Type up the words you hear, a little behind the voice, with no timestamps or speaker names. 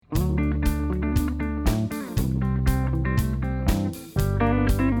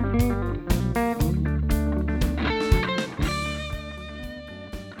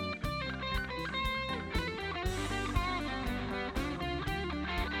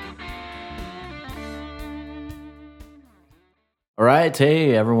All right,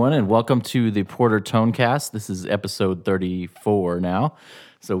 hey everyone, and welcome to the Porter Tonecast. This is episode 34 now.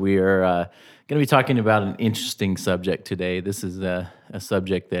 So we are going to be talking about an interesting subject today. This is a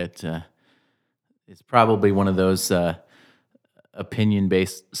subject that is probably one of those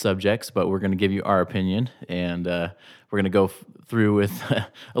opinion-based subjects, but we're going to give you our opinion, and we're going to go through with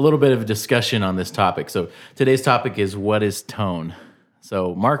a little bit of a discussion on this topic. So today's topic is, what is tone?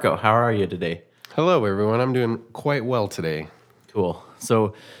 So Marco, how are you today? Hello, everyone. I'm doing quite well today. Cool.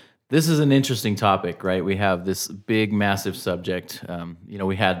 So this is an interesting topic, right? We have this big, massive subject.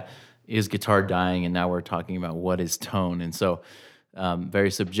 We had, is guitar dying, and now we're talking about what is tone. And so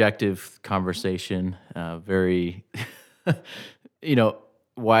very subjective conversation, very,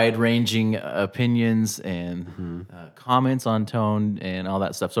 wide-ranging opinions and comments on tone and all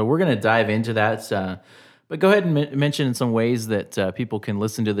that stuff. So we're going to dive into that. But go ahead and mention some ways that people can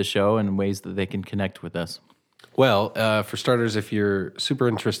listen to the show and ways that they can connect with us. Well, for starters, if you're super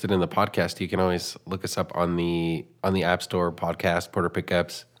interested in the podcast, you can always look us up on the App Store podcast, Porter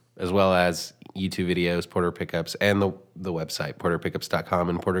Pickups, as well as YouTube videos, Porter Pickups, and the website, porterpickups.com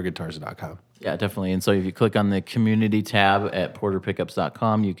and porterguitars.com. Yeah, definitely. And so if you click on the community tab at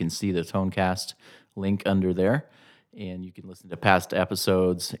porterpickups.com, you can see the Tonecast link under there. And you can listen to past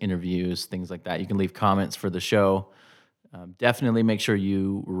episodes, interviews, things like that. You can leave comments for the show. Definitely make sure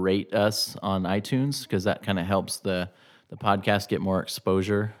you rate us on iTunes, because that kind of helps the podcast get more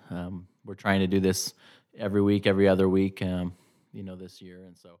exposure. We're trying to do this every week, every other week, this year.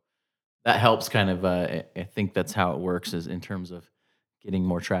 And so that helps kind of, I think that's how it works, is in terms of getting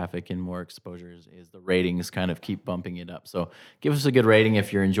more traffic and more exposure is the ratings kind of keep bumping it up. So give us a good rating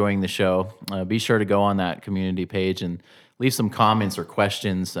if you're enjoying the show. Be sure to go on that community page and leave some comments or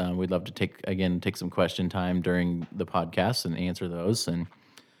questions. We'd love to take some question time during the podcast and answer those. And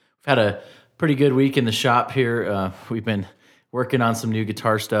we've had a pretty good week in the shop here. We've been working on some new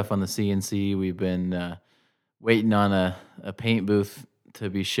guitar stuff on the CNC. We've been waiting on a paint booth to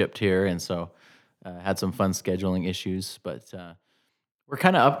be shipped here, and so had some fun scheduling issues. But we're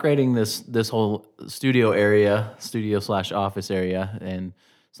kind of upgrading this whole studio/office area, and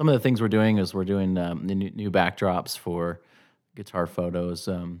some of the things we're doing is we're doing the new backdrops for guitar photos.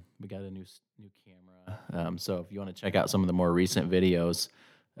 We got a new camera, so if you want to check out some of the more recent videos,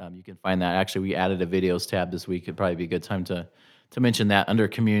 you can find that. Actually, we added a videos tab this week. It'd probably be a good time to mention that. Under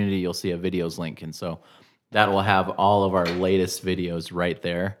community, you'll see a videos link, and so that will have all of our latest videos right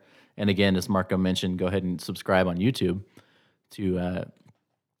there. And again, as Marco mentioned, go ahead and subscribe on YouTube to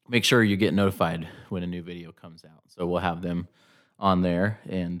make sure you get notified when a new video comes out. So we'll have them on there.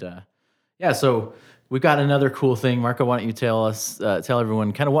 And so we've got another cool thing. Marco, why don't you tell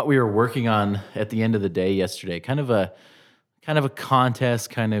everyone kind of what we were working on at the end of the day yesterday? Kind of a contest,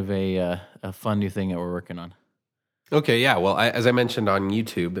 kind of a fun new thing that we're working on. Okay, yeah. Well, as I mentioned on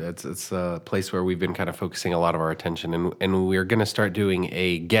YouTube, it's a place where we've been kind of focusing a lot of our attention, and we're going to start doing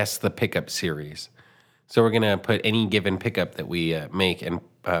a Guess the Pickup series. So we're going to put any given pickup that we make and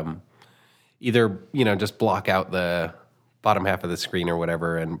either, just block out the bottom half of the screen or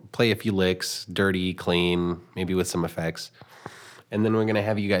whatever and play a few licks, dirty, clean, maybe with some effects. And then we're going to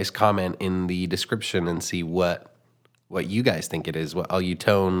have you guys comment in the description and see what you guys think it is, what all you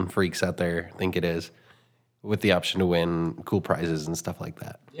tone freaks out there think it is, with the option to win cool prizes and stuff like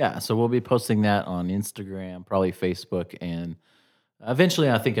that. Yeah, so we'll be posting that on Instagram, probably Facebook, and eventually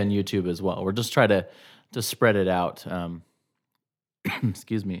I think on YouTube as well. We're just trying to spread it out.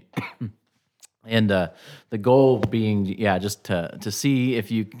 Excuse me. And the goal being, just to see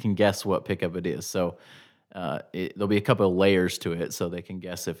if you can guess what pickup it is. So there'll be a couple of layers to it, so they can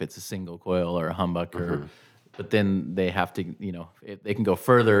guess if it's a single coil or a humbucker. But then they have to, if they can go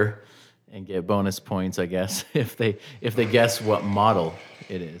further and get bonus points, I guess, if they guess what model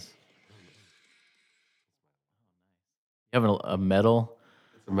it is. You have a metal.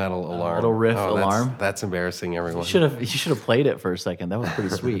 Metal alarm. Metal riff alarm. That's embarrassing, everyone. You should have played it for a second. That was pretty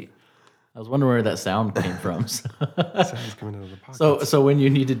sweet. I was wondering where that sound came from. Sound's coming out of the pocket. So when you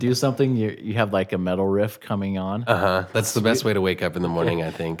need to do something, you have like a metal riff coming on. That's the best way to wake up in the morning, I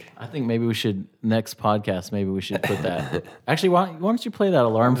think. I think maybe we should, next podcast, maybe we should put that. Actually, why don't you play that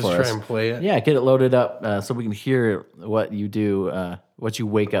alarm for us? Just try and play it? Yeah, get it loaded up so we can hear what you do, what you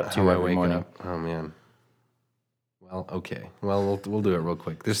wake up to every morning. Oh, man. Well, okay. Well, we'll do it real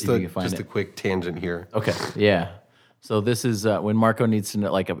quick. Just a quick tangent here. Okay, yeah. So this is when Marco needs to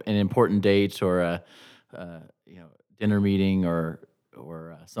know, like an important date or a dinner meeting or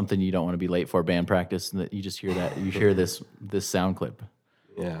something you don't want to be late for, band practice, and that you just hear that you hear this sound clip.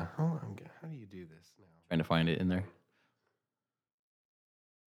 Yeah. Hold on. How do you do this now? Trying to find it in there.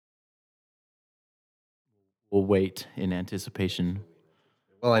 We'll wait in anticipation.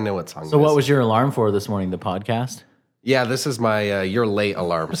 Well, I know what song. So, what was your alarm for this morning? The podcast? Yeah, this is my "You're late"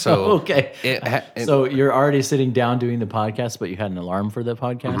 alarm. So Okay. So you're already sitting down doing the podcast, but you had an alarm for the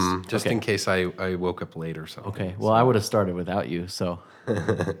podcast? just in case I woke up late or something. Okay. Well, I would have started without you, so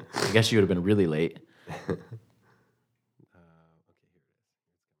I guess you would have been really late.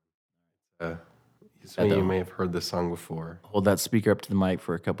 So you may have heard this song before. Hold that speaker up to the mic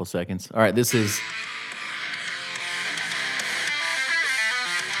for a couple seconds. All right, this is.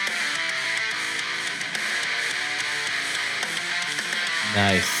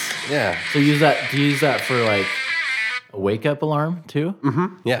 Nice. Yeah. So do you use that for like a wake up alarm too?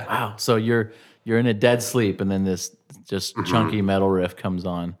 Yeah. Wow. So you're in a dead sleep and then this just chunky metal riff comes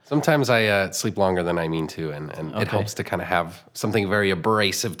on. Sometimes I sleep longer than I mean to, and it helps to kind of have something very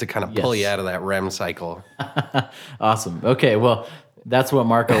abrasive to kind of pull you out of that REM cycle. Awesome. Okay. Well, that's what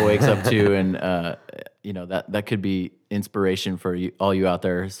Marco wakes up to, and that could be inspiration for you, all you out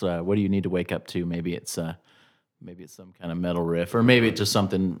there. So, what do you need to wake up to? Maybe it's some kind of metal riff, or maybe it's just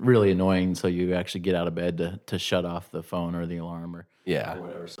something really annoying, so you actually get out of bed to shut off the phone or the alarm or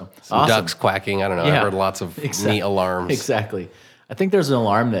whatever. So some ducks quacking. I don't know. Yeah. I've heard lots of neat alarms. Exactly. I think there's an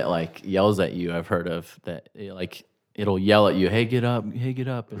alarm that like yells at you. I've heard of that. Like it'll yell at you, "Hey, get up! Hey, get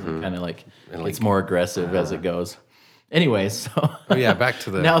up!" And kind of like it's more aggressive as it goes. Anyways, so back to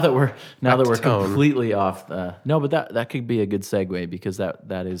the now that we're tone. completely off. No, but that could be a good segue because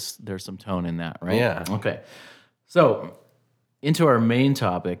there's some tone in that, right? Yeah. Okay. So, into our main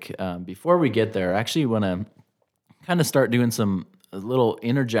topic, before we get there, I actually want to kind of start doing a little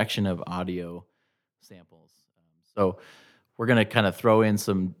interjection of audio samples. So, we're going to kind of throw in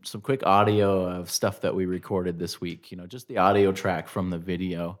some quick audio of stuff that we recorded this week, just the audio track from the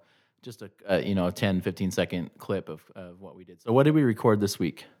video, just a 10, 15 second clip of what we did. So, what did we record this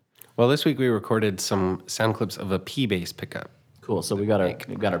week? Well, this week we recorded some sound clips of a P-bass pickup. Cool. So, we've got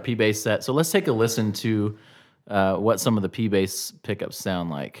our P-bass set. So, let's take a listen to what some of the P-bass pickups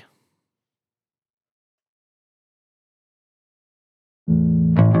sound like.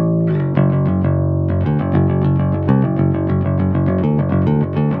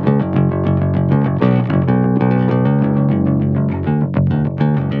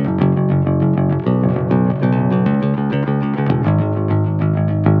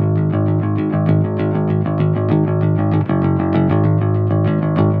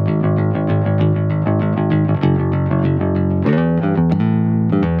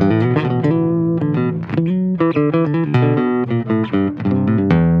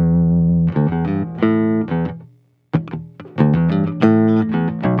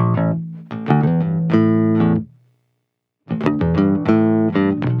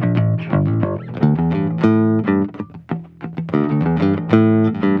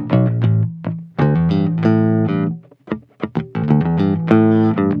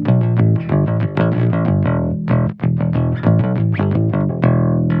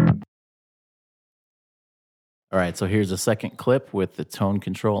 All right, so here's a second clip with the tone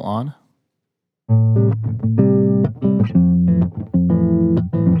control on.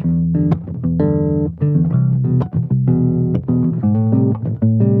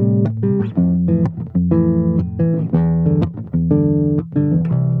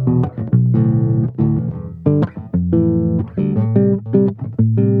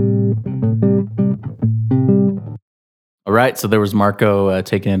 All right, so there was Marco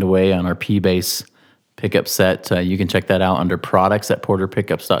taking it away on our P-bass pickup set. You can check that out under products at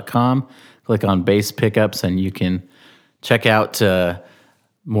porterpickups.com. Click on bass pickups, and you can check out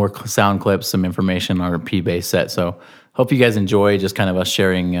more sound clips, some information on our P-bass set. So hope you guys enjoy just kind of us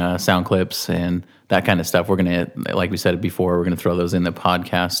sharing sound clips and that kind of stuff. We're going to, like we said before, we're going to throw those in the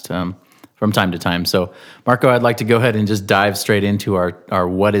podcast from time to time. So Marco, I'd like to go ahead and just dive straight into our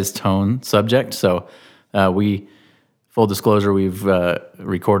what is tone subject. So full disclosure, we've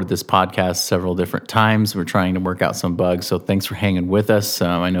recorded this podcast several different times. We're trying to work out some bugs, so thanks for hanging with us.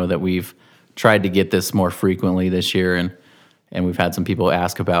 I know that we've tried to get this more frequently this year, and we've had some people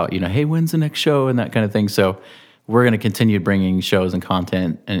ask about, hey, when's the next show and that kind of thing. So we're going to continue bringing shows and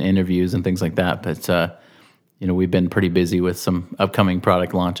content and interviews and things like that. But we've been pretty busy with some upcoming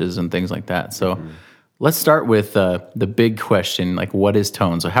product launches and things like that. So let's start with the big question, like what is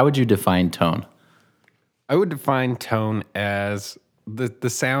tone? So how would you define tone? I would define tone as the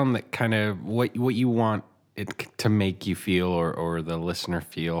sound that kind of what you want it to make you feel or the listener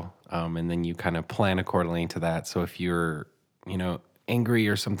feel, and then you kind of plan accordingly to that. So if you're angry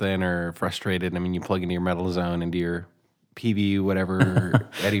or something or frustrated, I mean, you plug into your metal zone into your PV whatever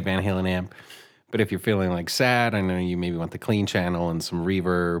Eddie Van Halen amp. But if you're feeling like sad, I know you maybe want the clean channel and some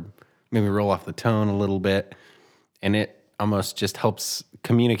reverb, maybe roll off the tone a little bit. and it almost just helps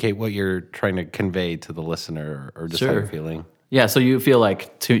communicate what you're trying to convey to the listener, or just how Sure. you're feeling. Yeah, so you feel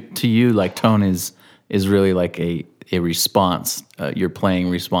like to you like tone is really like a response, your playing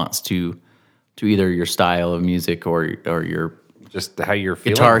response to either your style of music or your Just how you're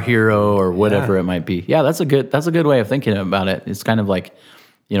feeling. Guitar Hero or whatever it might be. Yeah, that's a good way of thinking about it. It's kind of like,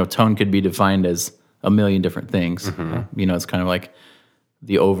 tone could be defined as a million different things. It's kind of like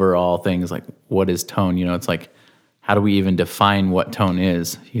the overall thing is like, what is tone? It's like, how do we even define what tone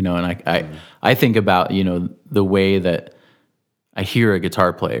is? And I think about, the way that I hear a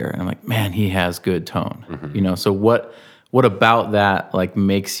guitar player and I'm like, man, he has good tone. So what about that like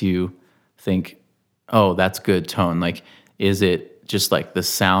makes you think, oh, that's good tone? Like, is it just like the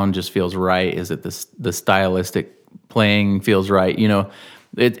sound just feels right? Is it the stylistic playing feels right?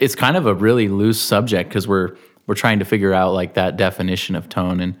 It's kind of a really loose subject because we're trying to figure out like that definition of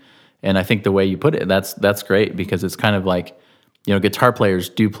tone, and I think the way you put it, that's great, because it's kind of like, guitar players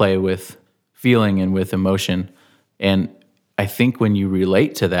do play with feeling and with emotion, and I think when you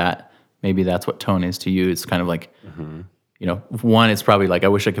relate to that, maybe that's what tone is to you. It's kind of like, one, it's probably like, I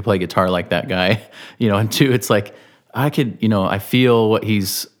wish I could play guitar like that guy, and two, it's like, I could, I feel what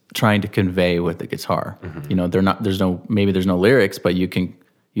he's trying to convey with the guitar. There's no lyrics, but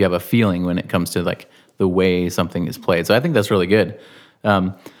you have a feeling when it comes to like the way something is played. So I think that's really good.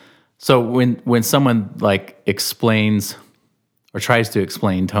 So when someone like explains or tries to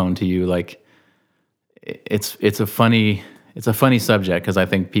explain tone to you, like it's a funny subject, because I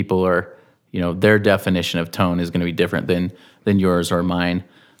think people are, their definition of tone is going to be different than yours or mine.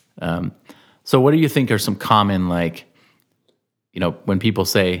 So what do you think are some common, like, when people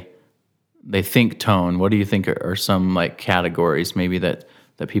say they think tone, what do you think are some like categories maybe that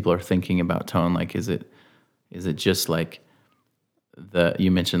people are thinking about tone? Like, is it just like you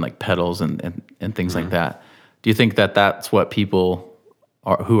mentioned like pedals and things like that? Do you think that that's what people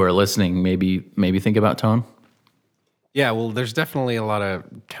who are listening maybe think about tone? Yeah, well, there's definitely a lot of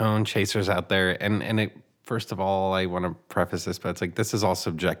tone chasers out there, and first of all, I want to preface this, but it's like, this is all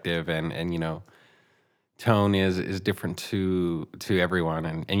subjective, and tone is different to everyone,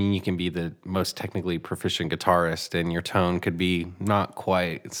 and you can be the most technically proficient guitarist, and your tone could be not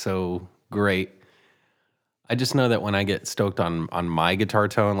quite so great. I just know that when I get stoked on my guitar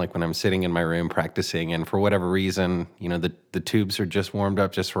tone, like when I'm sitting in my room practicing, and for whatever reason, the tubes are just warmed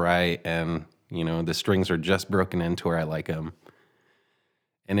up just right, and the strings are just broken into where I like them,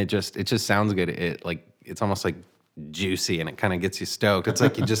 and it just sounds good. It's almost like juicy, and it kind of gets you stoked. It's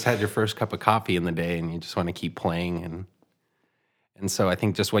like you just had your first cup of coffee in the day, and you just want to keep playing. And so I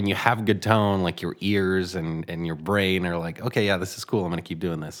think just when you have good tone, like your ears and your brain are like, okay, yeah, this is cool. I'm going to keep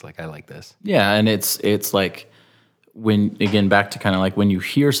doing this. Like, I like this. Yeah, and it's like, when, again, back to kind of like when you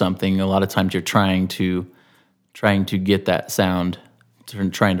hear something, a lot of times you're trying to get that sound,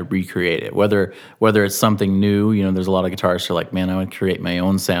 trying to recreate it. Whether it's something new, there's a lot of guitarists who are like, man, I want to create my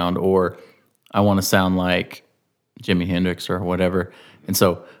own sound, or I want to sound like Jimi Hendrix or whatever. And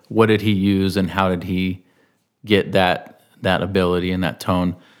so what did he use, and how did he get that ability and that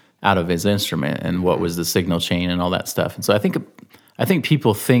tone out of his instrument, and what was the signal chain and all that stuff? And so I think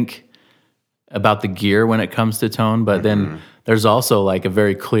people think about the gear when it comes to tone, but then there's also like a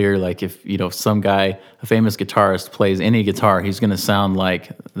very clear, like, if some guy, a famous guitarist, plays any guitar, he's going to sound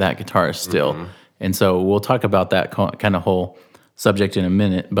like that guitarist still. And so we'll talk about that kind of whole subject in a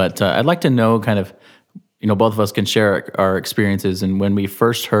minute, but I'd like to know kind of, both of us can share our experiences, and when we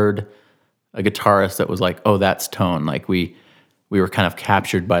first heard a guitarist that was like, oh, that's tone, like we were kind of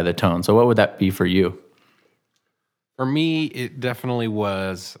captured by the tone. So what would that be for you? For me, it definitely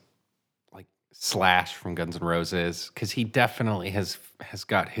was like Slash from Guns N' Roses, because he definitely has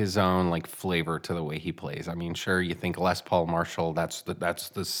got his own like flavor to the way he plays. I mean, sure, you think Les Paul, Marshall, that's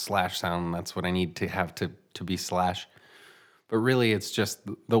the Slash sound, that's what I need to have to be Slash. But really, it's just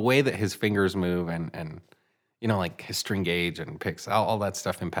the way that his fingers move, and like his string gauge and picks, all that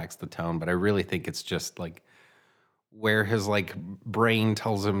stuff impacts the tone. But I really think it's just like where his like brain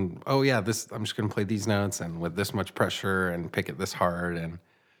tells him, oh yeah, I'm just gonna play these notes and with this much pressure and pick it this hard. And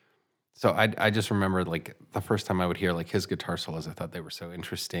so I just remember like the first time I would hear like his guitar solos, I thought they were so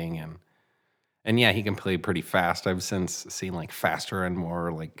interesting, and yeah, he can play pretty fast. I've since seen like faster and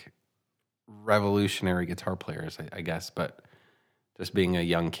more like revolutionary guitar players, I guess, but just being a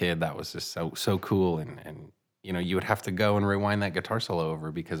young kid, that was just so cool, and you would have to go and rewind that guitar solo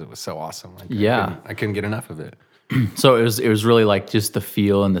over because it was so awesome. I couldn't get enough of it. So it was really like just the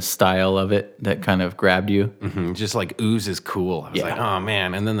feel and the style of it that kind of grabbed you. Mm-hmm. Just like Ooze is cool. I was like, oh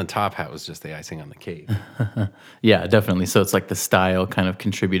man, and then the top hat was just the icing on the cake. Yeah, definitely. So it's like the style kind of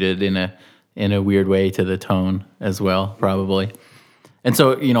contributed in in a weird way to the tone as well, probably. And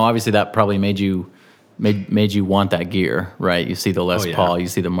so, obviously that probably made you want that gear, right? You see the Les Paul, you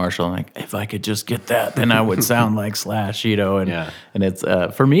see the Marshall, and like, if I could just get that, then I would sound like Slash, and it's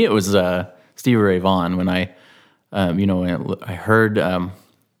for me it was Stevie Ray Vaughan when I when I heard I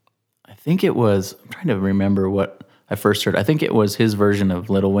think it was, I'm trying to remember what I first heard. I think it was his version of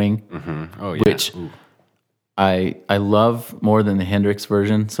Little Wing, which I love more than the Hendrix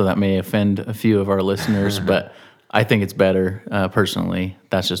version, so that may offend a few of our listeners, but I think it's better personally.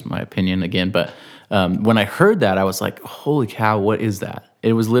 That's just my opinion again. But when I heard that, I was like, holy cow, what is that?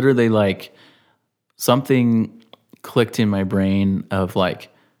 It was literally like something clicked in my brain of like,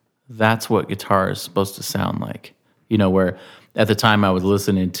 that's what guitar is supposed to sound like. Where at the time I was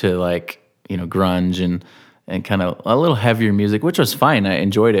listening to like, grunge and kind of a little heavier music, which was fine. I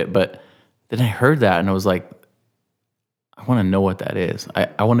enjoyed it. But then I heard that and I was like, I want to know what that is.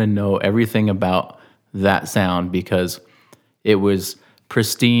 I want to know everything about that sound because it was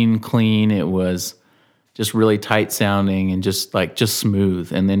pristine, clean. It was just really tight sounding and just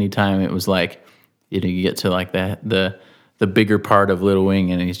smooth. And anytime it was like, you get to like the bigger part of Little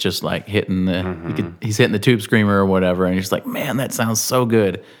Wing and he's just like hitting he's hitting the tube screamer or whatever. And you're just like, man, that sounds so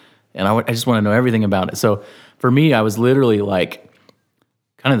good. And I just want to know everything about it. So for me, I was literally like,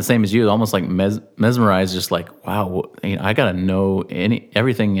 kind of the same as you, almost like mesmerized, just like, wow, I got to know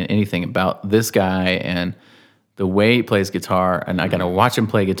everything and anything about this guy and the way he plays guitar, and I got to watch him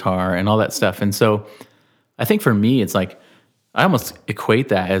play guitar and all that stuff. And so I think for me, it's like, I almost equate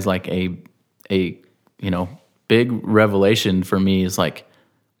that as like a big revelation for me is like,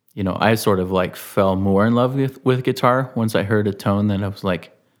 I sort of like fell more in love with guitar once I heard a tone that I was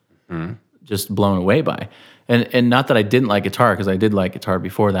like just blown away by. And not that I didn't like guitar, because I did like guitar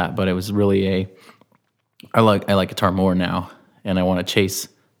before that, but it was really I like guitar more now, and I want to chase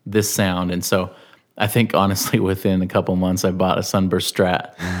this sound. And so I think honestly, within a couple months, I bought a Sunburst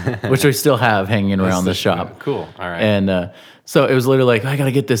Strat, which I still have hanging around the shop. Cool. All right. And so it was literally like, I got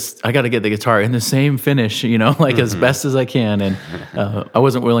to get the guitar in the same finish, like as best as I can. And I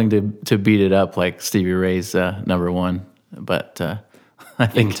wasn't willing to beat it up like Stevie Ray's number one, but I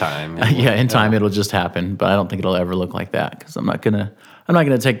think in time, in time it'll just happen. But I don't think it'll ever look like that because I'm not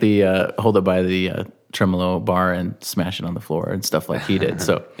gonna take the hold it by the tremolo bar and smash it on the floor and stuff like he did.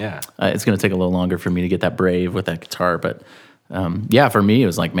 So it's gonna take a little longer for me to get that brave with that guitar. But for me it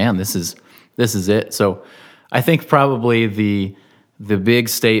was like, man, this is it. So I think probably the big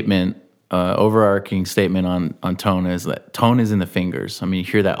statement, overarching statement on tone is that tone is in the fingers. I mean,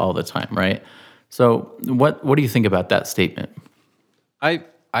 you hear that all the time, right? So what do you think about that statement?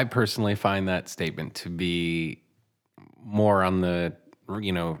 I personally find that statement to be more on the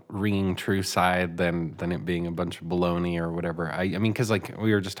ringing true side than it being a bunch of baloney or whatever. I mean, because like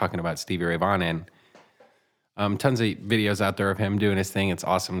we were just talking about Stevie Ray Vaughan and tons of videos out there of him doing his thing. It's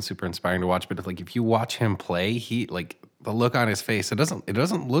awesome and super inspiring to watch. But if you watch him play, he like the look on his face, it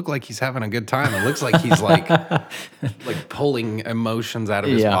doesn't look like he's having a good time. It looks like he's like like pulling emotions out of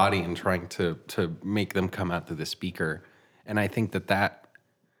his body and trying to make them come out through the speaker. And I think that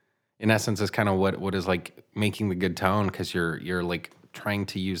in essence is kind of what is like making the good tone, because you're like trying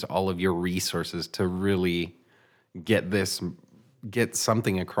to use all of your resources to really get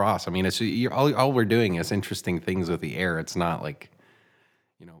something across. I mean, it's all we're doing is interesting things with the air. It's not like,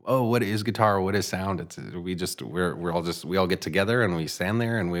 what is guitar? What is sound? We all get together and we stand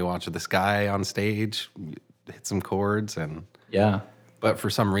there and we watch the sky on stage, hit some chords and But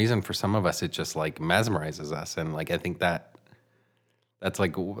for some reason, for some of us, it just like mesmerizes us, and like I think that's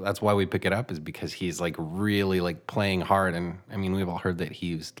why we pick it up, is because he's like really like playing hard. And I mean, we've all heard that he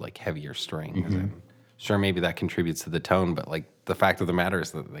used like heavier strings, and sure, maybe that contributes to the tone, but like the fact of the matter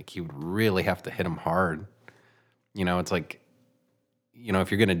is that like he would really have to hit them hard. It's like,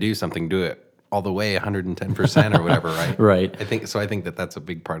 if you're gonna do something, do it all the way, 110% or whatever, right? Right. I think that's a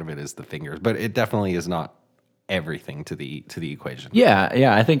big part of it is the fingers, but it definitely is not everything to the equation.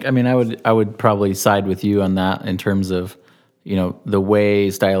 Yeah. I would probably side with you on that in terms of, the way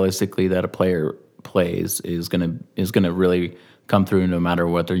stylistically that a player plays is gonna really come through no matter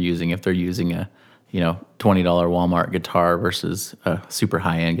what they're using. If they're using a $20 Walmart guitar versus a super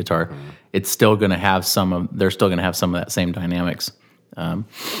high end guitar, it's still gonna have they're still gonna have some of that same dynamics. And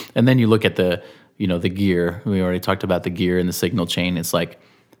then you look at the gear. We already talked about the gear and the signal chain. It's like,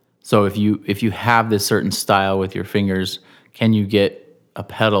 so if you have this certain style with your fingers, can you get a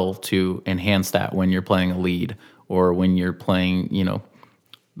pedal to enhance that when you're playing a lead, or when you're playing,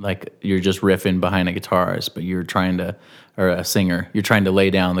 like you're just riffing behind a guitarist, but or a singer, you're trying to lay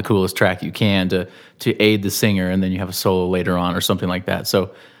down the coolest track you can to aid the singer, and then you have a solo later on or something like that.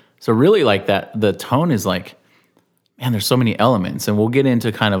 So So really like that, the tone is like, man, there's so many elements, and we'll get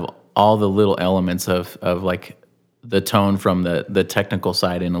into kind of all the little elements of like the tone from the technical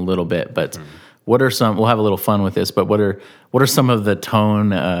side in a little bit. But what are some? We'll have a little fun with this. But what are some of the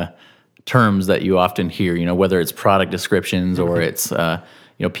tone terms that you often hear? You know, whether it's product descriptions or it's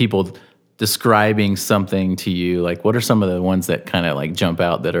people describing something to you. Like, what are some of the ones that kind of like jump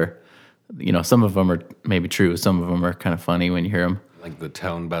out that are, some of them are maybe true, some of them are kind of funny when you hear them. Like the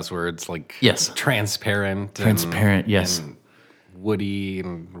tone buzzwords, like Yes. transparent, Yes. and woody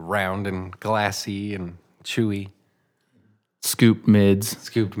and round and glassy and chewy, Scoop mids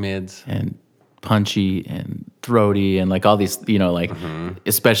scooped mids. and punchy and throaty and like all these,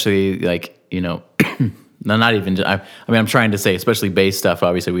 especially like, no, not even, I'm trying to say, especially bass stuff.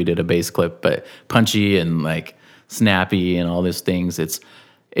 Obviously we did a bass clip, but punchy and like snappy and all these things.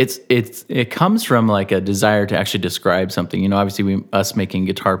 It comes from like a desire to actually describe something. Obviously us making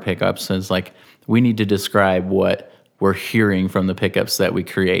guitar pickups is like, we need to describe what we're hearing from the pickups that we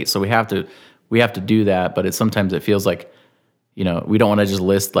create. So we have to do that, but sometimes it feels like, we don't want to just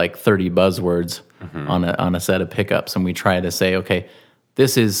list like 30 buzzwords on a set of pickups. And we try to say, okay,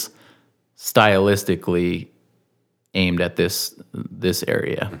 this is stylistically aimed at this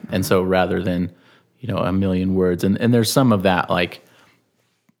area. And so rather than, a million words, and there's some of that, like,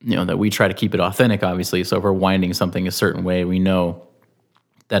 that we try to keep it authentic, obviously. So if we're winding something a certain way, we know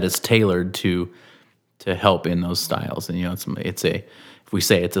that it's tailored to help in those styles. And if we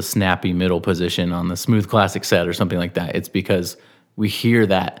say it's a snappy middle position on the Smooth Classic set or something like that, it's because we hear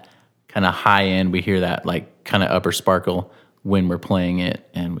that kind of high end, we hear that like kind of upper sparkle when we're playing it,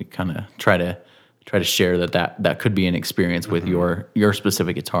 and we kind of try to share that could be an experience with your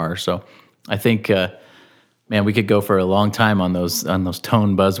specific guitar. So I think. Man, we could go for a long time on those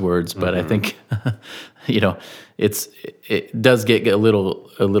tone buzzwords, but I think it does get a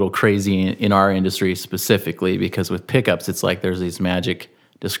little crazy in our industry specifically, because with pickups it's like there's these magic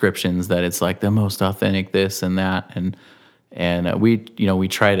descriptions that it's like the most authentic this and that, and we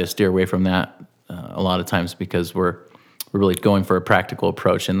try to steer away from that a lot of times, because we're really going for a practical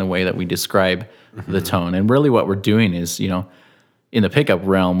approach in the way that we describe the tone. And really what we're doing is, in the pickup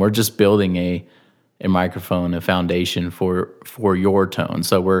realm, we're just building a microphone, a foundation for your tone.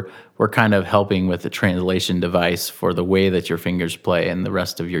 So we're kind of helping with the translation device for the way that your fingers play and the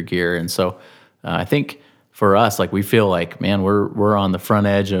rest of your gear. And so I think for us, like, we feel like, man, we're on the front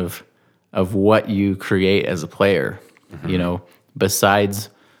edge of what you create as a player. Besides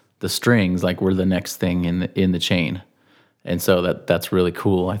the strings, like, we're the next thing in the chain. And so that's really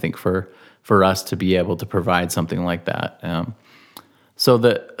cool, I think, for us to be able to provide something like that. So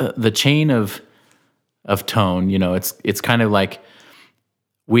the chain of tone, it's kind of like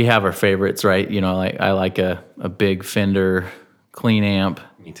we have our favorites, right? I like a big Fender clean amp.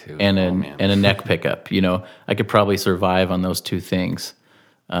 Me too. And a neck pickup. I could probably survive on those two things.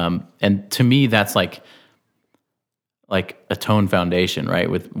 And to me, that's like a tone foundation, right?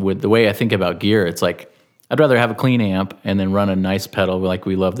 With the way I think about gear, it's like I'd rather have a clean amp and then run a nice pedal, like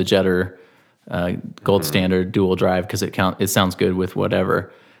we love the Jetter Gold Standard dual drive, because it sounds good with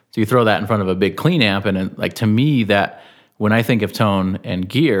whatever. So you throw that in front of a big clean amp, and like, to me, that when I think of tone and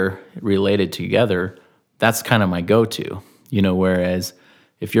gear related together, that's kind of my go-to. Whereas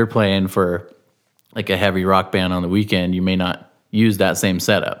if you're playing for like a heavy rock band on the weekend, you may not use that same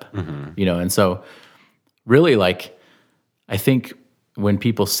setup. And so really, like, I think when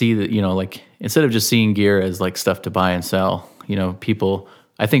people see that, like, instead of just seeing gear as like stuff to buy and sell,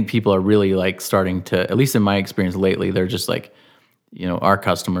 I think people are really like starting to, at least in my experience lately, they're just like, our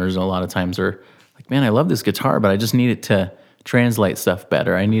customers a lot of times are like, man, I love this guitar, but I just need it to translate stuff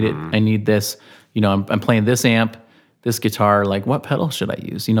better. I need it. I need this, I'm playing this amp, this guitar, like, what pedal should I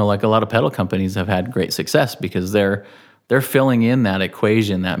use? Like, a lot of pedal companies have had great success because they're filling in that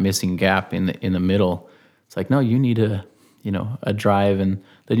equation, that missing gap in the middle. It's like, no, you need a drive, and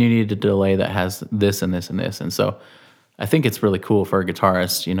then you need a delay that has this and this and this. And so I think it's really cool for a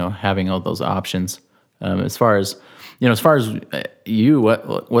guitarist, having all those options. As far as you,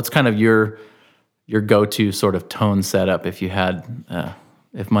 what's kind of your go-to sort of tone setup if you had,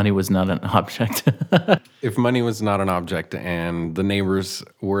 if money was not an object? If money was not an object and the neighbors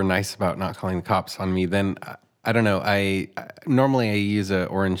were nice about not calling the cops on me, then I don't know. I normally use a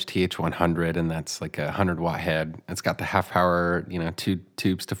Orange TH100, and that's like a 100-watt head. It's got the half power, 2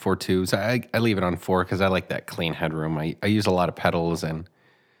 tubes to 4 tubes. I leave it on 4 because I like that clean headroom. I use a lot of pedals, and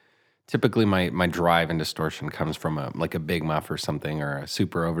typically my drive and distortion comes from a big muff or something, or a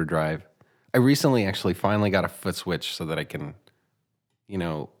super overdrive. I recently actually finally got a foot switch so that I can,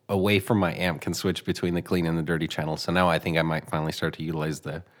 away from my amp, can switch between the clean and the dirty channels. So now I think I might finally start to utilize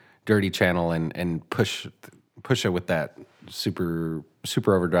the dirty channel and push it with that super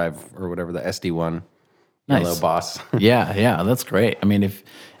overdrive or whatever, the SD1 Nice. Yellow Boss. Yeah, that's great. I mean,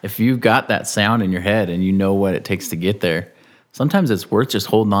 if you've got that sound in your head and you know what it takes to get there, sometimes it's worth just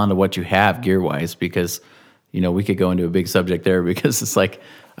holding on to what you have gear wise, because we could go into a big subject there, because it's like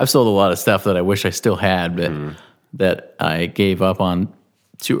I've sold a lot of stuff that I wish I still had, but that I gave up on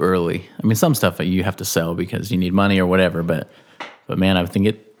too early. I mean, some stuff that you have to sell because you need money or whatever, but man, I'm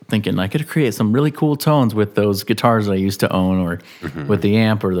thinking I could create some really cool tones with those guitars that I used to own, or with the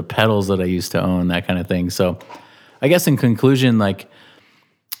amp or the pedals that I used to own, that kind of thing. So I guess in conclusion, like,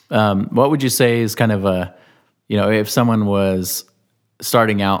 what would you say is kind of if someone was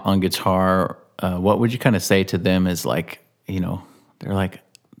starting out on guitar, what would you kind of say to them is like, they're like,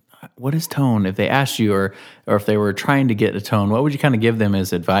 what is tone? If they asked you, or if they were trying to get a tone, what would you kind of give them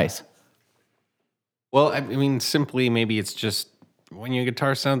as advice? Well, I mean, simply maybe it's just when your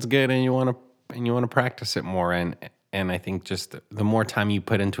guitar sounds good and you want to practice it more, and I think just the more time you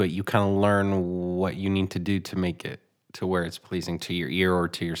put into it, you kind of learn what you need to do to make it to where it's pleasing to your ear or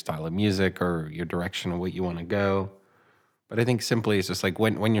to your style of music or your direction of what you want to go. But I think simply it's just like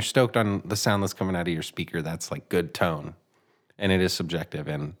when you're stoked on the sound that's coming out of your speaker, that's like good tone, and it is subjective,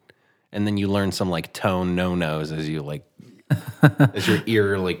 and then you learn some like tone no-nos as you like as your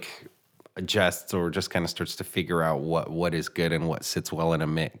ear like adjusts or just kind of starts to figure out what is good and what sits well in a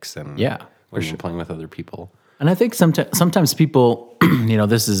mix, and when you're playing with other people. And I think sometimes people,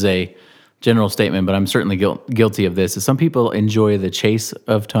 this is a general statement, but I'm certainly guilty of this, is some people enjoy the chase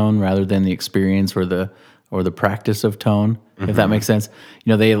of tone rather than the experience or the practice of tone, if that makes sense.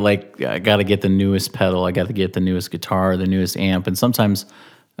 They like, I got to get the newest pedal, I got to get the newest guitar, the newest amp, and sometimes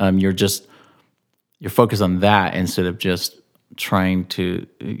you're focused on that instead of just trying to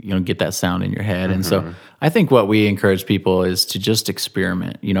get that sound in your head. And so I think what we encourage people is to just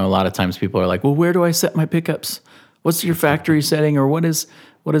experiment. A lot of times people are like, well, where do I set my pickups? What's your factory setting, or what is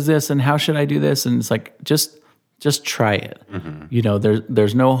this, and how should I do this? And it's like, just try it.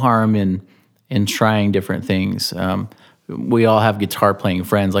 There's no harm in trying different things. We all have guitar playing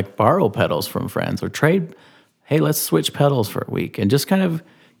friends, like borrow pedals from friends or trade. Hey, let's switch pedals for a week and just kind of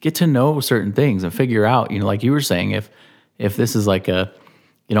get to know certain things and figure out, like you were saying, if this is like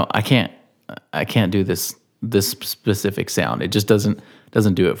I can't do this specific sound. It just doesn't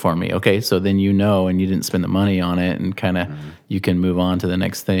do it for me. Okay, so then and you didn't spend the money on it, and kind of you can move on to the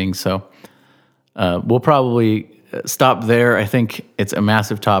next thing. So we'll probably stop there. I think it's a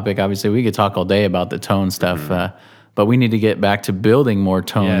massive topic. Obviously, we could talk all day about the tone stuff, but we need to get back to building more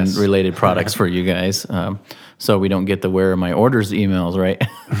tone-related products for you guys, so we don't get the where are my orders emails, right?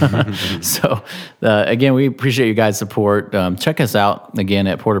 So, again, we appreciate you guys' support. Check us out, again,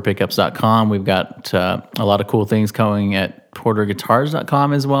 at porterpickups.com. We've got a lot of cool things coming at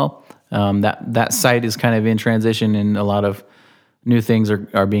porterguitars.com as well. That site is kind of in transition, and a lot of new things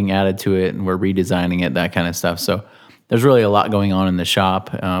are being added to it, and we're redesigning it, that kind of stuff. So there's really a lot going on in the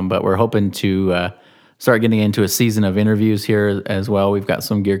shop, but we're hoping to start getting into a season of interviews here as well. We've got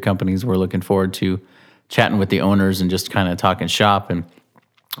some gear companies we're looking forward to chatting with the owners and just kind of talking shop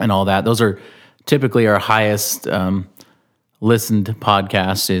and all that. Those are typically our highest listened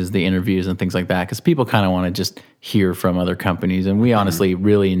podcasts, is the interviews and things like that, because people kind of want to just hear from other companies, and we honestly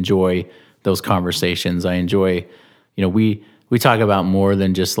really enjoy those conversations. I enjoy, we talk about more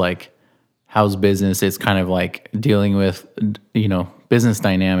than just like how's business. It's kind of like dealing with business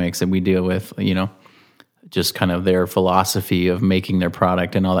dynamics, and we deal with just kind of their philosophy of making their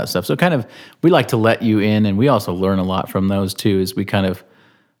product and all that stuff. So kind of, we like to let you in, and we also learn a lot from those too, as we kind of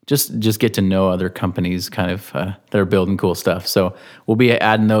just get to know other companies kind of that are building cool stuff. So we'll be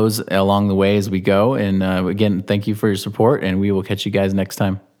adding those along the way as we go. And again, thank you for your support, and we will catch you guys next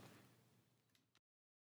time.